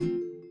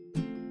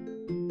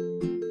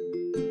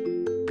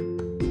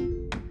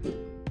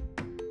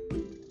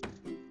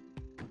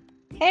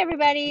Hey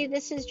everybody,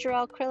 this is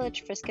Jarrell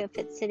Krilich, Frisco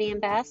Fit City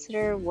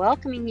Ambassador,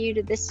 welcoming you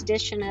to this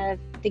edition of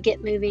the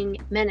Get Moving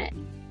Minute.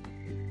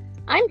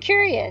 I'm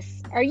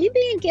curious, are you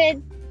being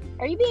good?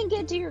 Are you being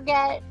good to your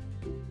gut?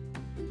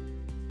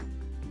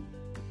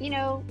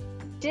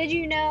 Did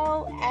you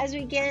know as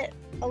we get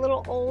a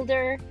little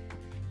older,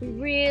 we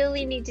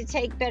really need to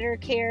take better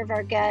care of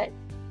our gut?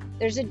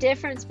 There's a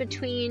difference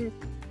between,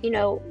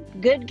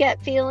 good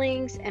gut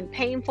feelings and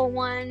painful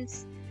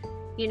ones.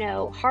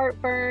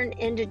 Heartburn,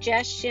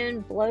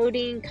 indigestion,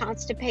 bloating,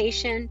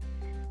 constipation.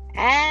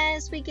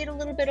 As we get a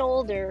little bit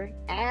older,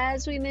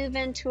 as we move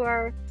into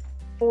our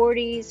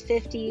 40s,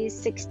 50s,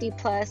 60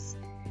 plus,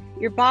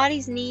 your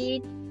body's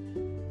need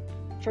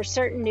for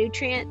certain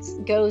nutrients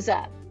goes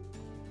up.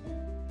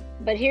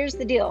 But here's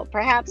the deal.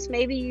 Perhaps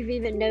maybe you've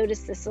even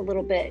noticed this a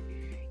little bit.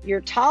 Your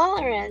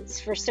tolerance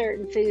for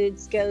certain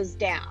foods goes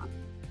down.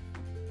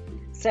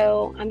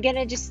 So I'm going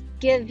to just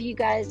give you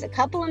guys a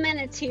couple of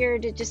minutes here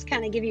to just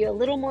kind of give you a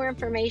little more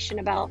information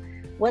about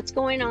what's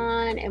going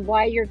on and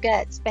why your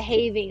gut's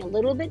behaving a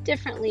little bit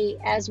differently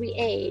as we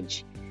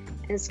age.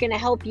 And it's going to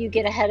help you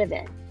get ahead of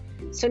it.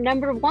 So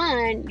number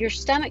one, your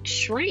stomach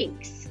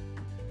shrinks.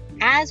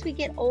 As we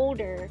get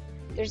older,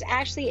 there's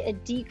actually a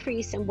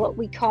decrease in what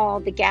we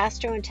call the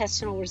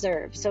gastrointestinal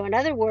reserve. So in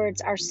other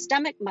words, our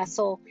stomach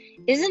muscle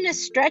isn't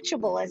as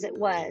stretchable as it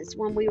was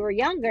when we were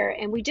younger,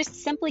 and we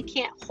just simply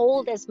can't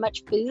hold as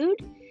much food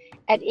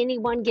at any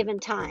one given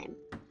time.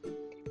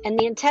 And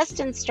the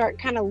intestines start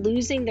kind of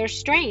losing their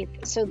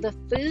strength, so the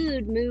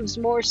food moves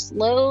more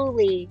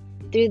slowly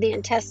through the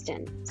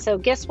intestine. So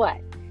guess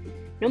what?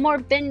 No more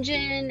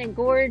binging and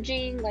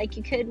gorging like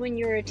you could when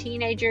you were a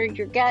teenager.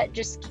 Your gut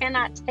just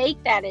cannot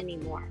take that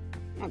anymore.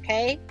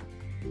 Okay?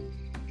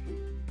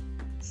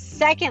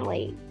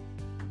 Secondly,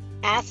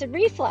 acid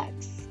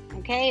reflux.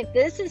 Okay? If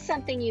this is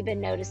something you've been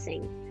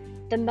noticing,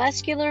 the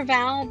muscular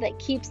valve that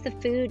keeps the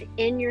food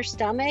in your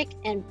stomach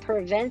and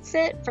prevents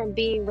it from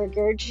being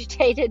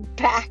regurgitated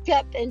back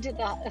up into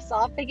the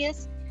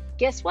esophagus,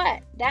 guess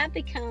what? That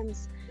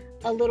becomes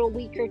a little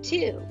weaker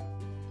too.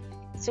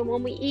 So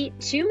when we eat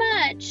too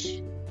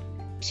much,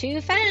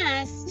 too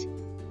fast,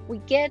 we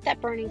get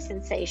that burning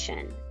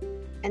sensation.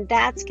 And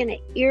that's going to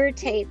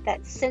irritate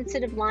that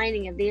sensitive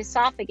lining of the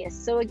esophagus.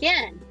 So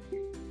again,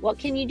 what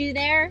can you do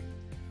there?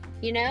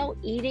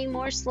 Eating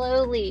more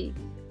slowly,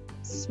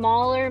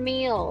 smaller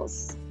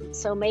meals.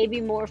 So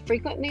maybe more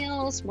frequent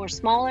meals, more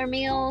smaller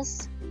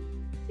meals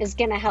is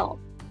going to help.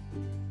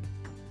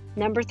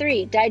 Number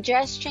 3,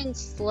 digestion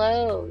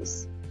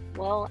slows.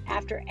 Well,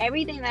 after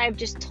everything that I've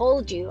just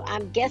told you,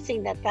 I'm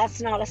guessing that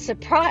that's not a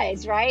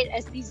surprise, right?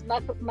 As these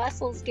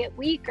muscles get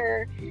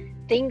weaker,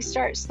 things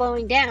start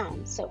slowing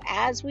down. So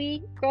as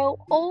we grow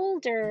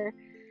older,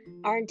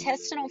 our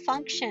intestinal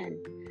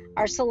function,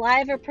 our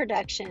saliva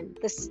production,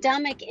 the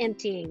stomach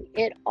emptying,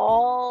 it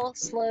all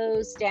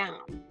slows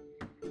down,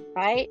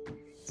 right?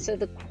 So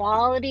the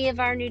quality of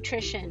our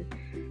nutrition,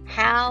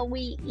 how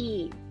we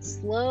eat,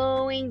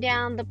 slowing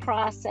down the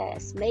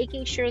process,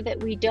 making sure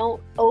that we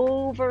don't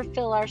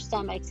overfill our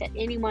stomachs at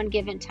any one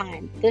given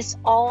time. This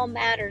all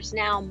matters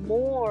now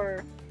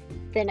more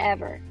than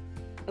ever.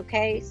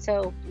 Okay,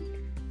 so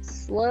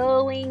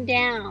slowing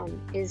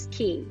down is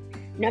key.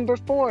 Number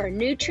 4,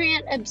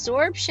 nutrient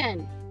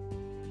absorption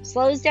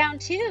slows down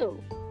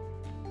too.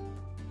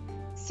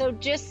 So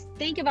just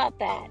think about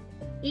that.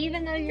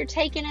 Even though you're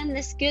taking in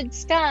this good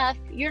stuff,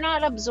 you're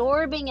not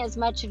absorbing as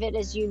much of it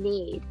as you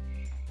need.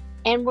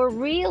 And we're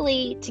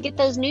really, to get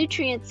those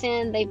nutrients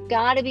in, they've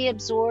got to be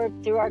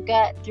absorbed through our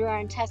gut, through our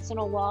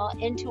intestinal wall,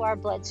 into our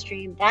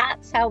bloodstream.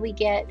 That's how we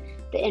get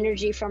the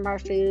energy from our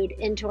food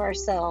into our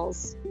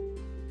cells.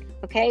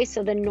 Okay,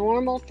 so the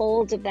normal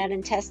folds of that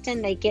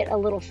intestine, they get a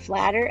little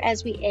flatter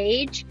as we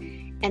age,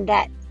 and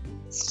that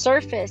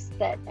surface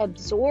that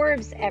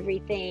absorbs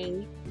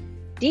everything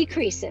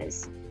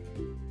decreases.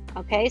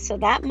 Okay, so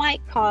that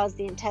might cause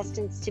the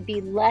intestines to be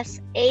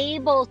less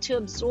able to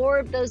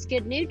absorb those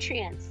good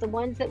nutrients, the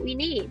ones that we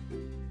need.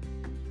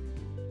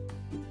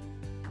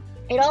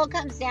 It all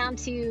comes down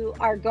to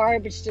our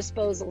garbage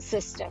disposal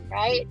system,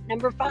 right?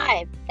 Number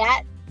 5,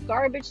 that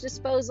garbage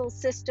disposal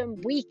system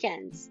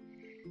weakens.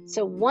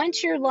 So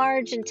once your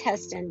large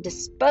intestine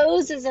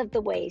disposes of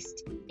the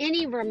waste,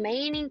 any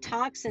remaining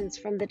toxins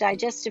from the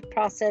digestive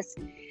process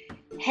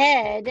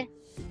head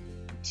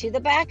to the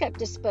backup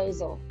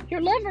disposal,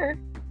 your liver.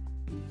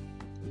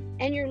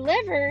 And your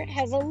liver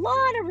has a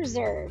lot of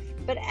reserve,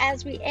 but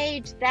as we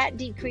age, that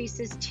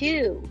decreases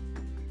too.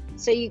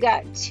 So you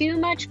got too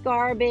much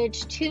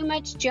garbage, too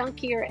much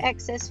junky or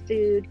excess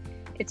food.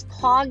 It's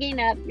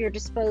clogging up your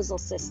disposal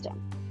system.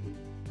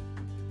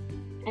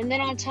 And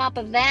then on top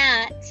of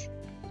that,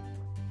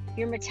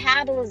 your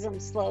metabolism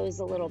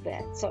slows a little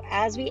bit. So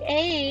as we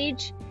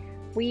age,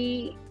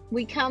 we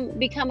become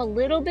a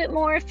little bit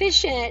more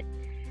efficient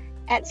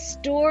at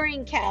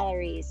storing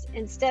calories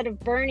instead of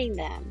burning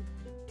them.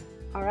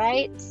 All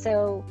right,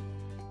 so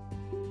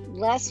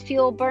less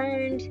fuel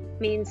burned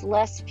means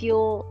less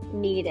fuel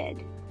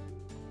needed.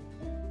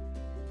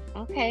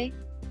 Okay,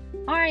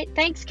 All right.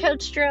 Thanks,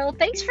 Coach Drill.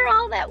 Thanks for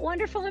all that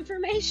wonderful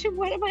information.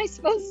 What am I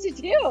supposed to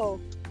do?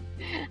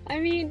 I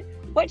mean,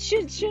 what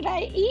should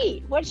I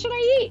eat? What should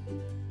I eat?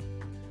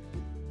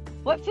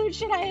 What food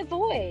should I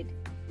avoid?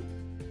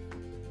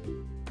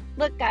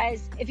 Look,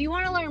 guys, if you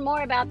want to learn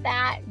more about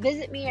that,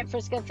 visit me at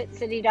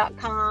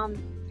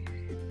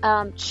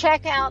friscofitcity.com.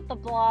 Check out the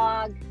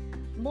blog,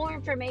 more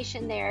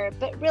information there.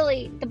 But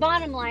really, the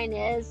bottom line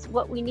is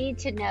what we need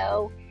to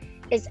know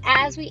is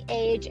as we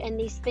age and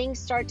these things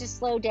start to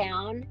slow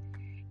down,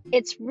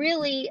 it's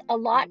really a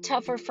lot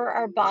tougher for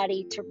our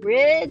body to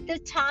rid the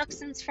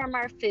toxins from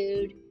our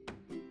food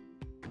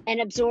and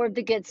absorb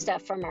the good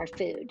stuff from our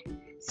food.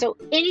 So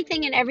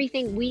anything and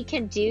everything we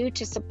can do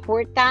to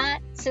support that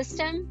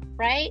system,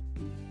 right?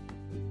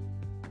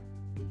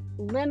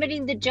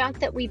 Limiting the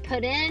junk that we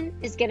put in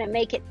is going to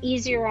make it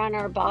easier on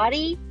our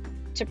body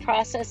to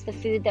process the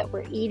food that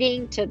we're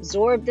eating, to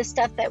absorb the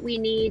stuff that we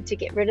need, to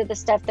get rid of the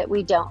stuff that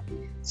we don't.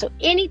 So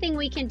anything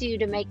we can do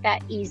to make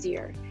that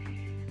easier.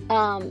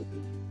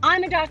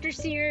 I'm a Dr.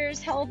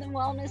 Sears health and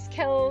wellness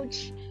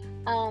coach.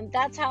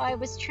 That's how I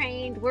was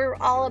trained. We're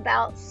all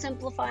about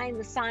simplifying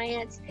the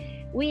science.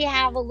 We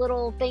have a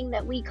little thing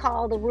that we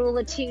call the rule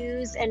of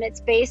twos, and it's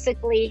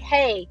basically,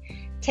 hey,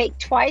 take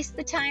twice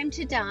the time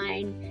to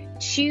dine,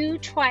 chew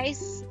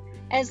twice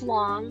as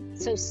long,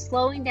 so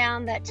slowing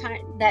down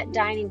that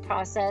dining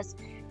process,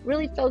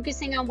 really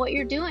focusing on what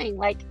you're doing,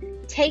 like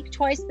take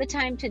twice the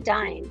time to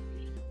dine.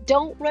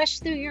 Don't rush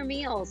through your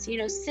meals,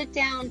 sit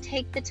down,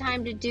 take the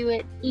time to do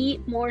it,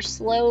 eat more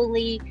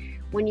slowly.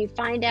 When you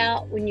find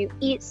out when you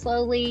eat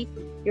slowly,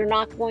 you're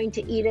not going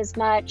to eat as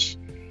much.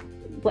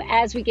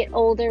 As we get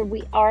older,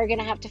 we are going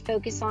to have to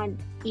focus on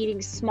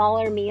eating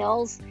smaller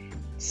meals.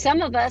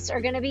 Some of us are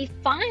going to be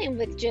fine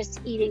with just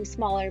eating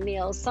smaller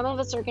meals. Some of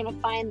us are going to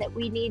find that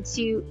we need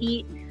to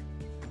eat,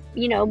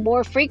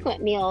 more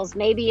frequent meals.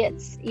 Maybe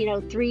it's,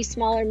 3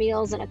 smaller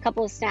meals and a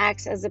couple of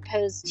snacks as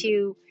opposed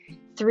to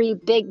 3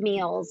 big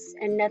meals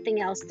and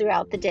nothing else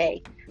throughout the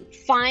day.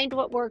 Find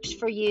what works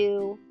for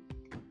you.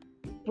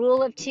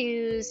 Rule of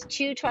twos,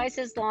 chew twice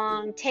as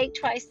long, take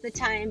twice the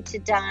time to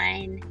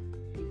dine,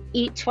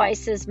 eat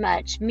twice as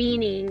much,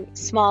 meaning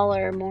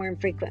smaller, more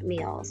infrequent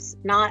meals,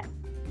 not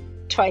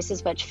twice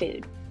as much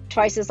food,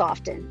 twice as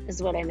often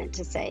is what I meant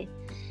to say.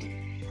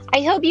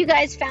 I hope you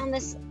guys found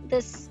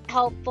this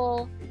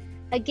helpful.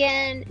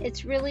 Again,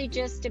 it's really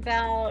just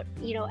about,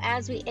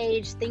 as we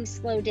age, things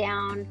slow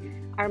down,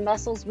 our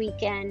muscles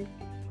weaken,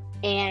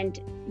 and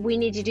we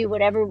need to do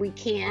whatever we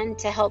can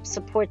to help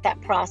support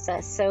that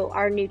process. So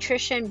our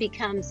nutrition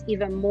becomes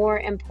even more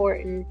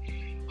important.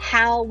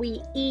 How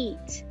we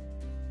eat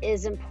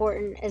is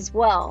important as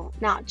well,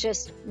 not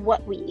just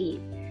what we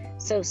eat.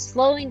 So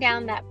slowing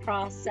down that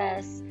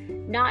process,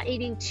 not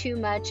eating too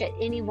much at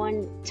any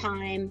one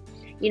time,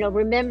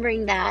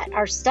 remembering that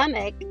our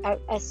stomach,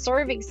 a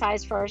serving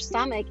size for our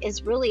stomach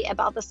is really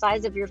about the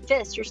size of your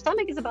fist. Your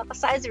stomach is about the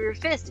size of your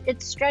fist.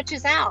 It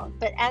stretches out,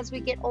 but as we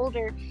get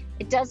older,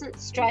 it doesn't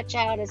stretch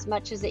out as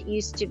much as it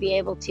used to be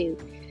able to.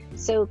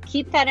 So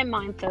keep that in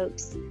mind,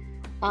 folks.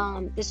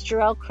 This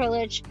Jarrell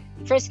Krillich,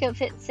 Frisco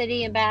Fit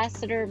City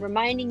Ambassador,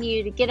 reminding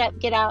you to get up,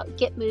 get out,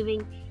 get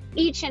moving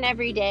each and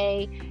every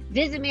day.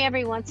 Visit me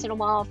every once in a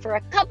while for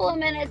a couple of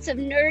minutes of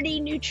nerdy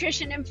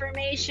nutrition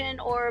information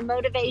or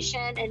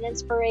motivation and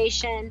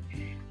inspiration.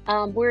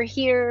 We're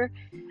here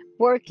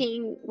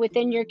working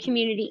within your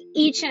community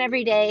each and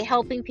every day,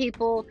 helping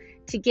people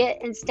to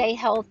get and stay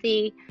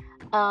healthy,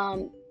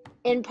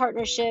 in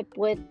partnership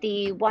with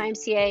the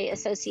YMCA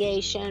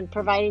Association,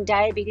 providing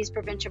diabetes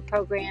prevention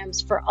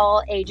programs for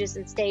all ages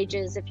and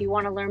stages. If you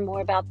want to learn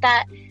more about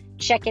that,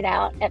 check it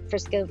out at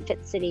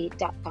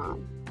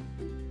friscofitcity.com.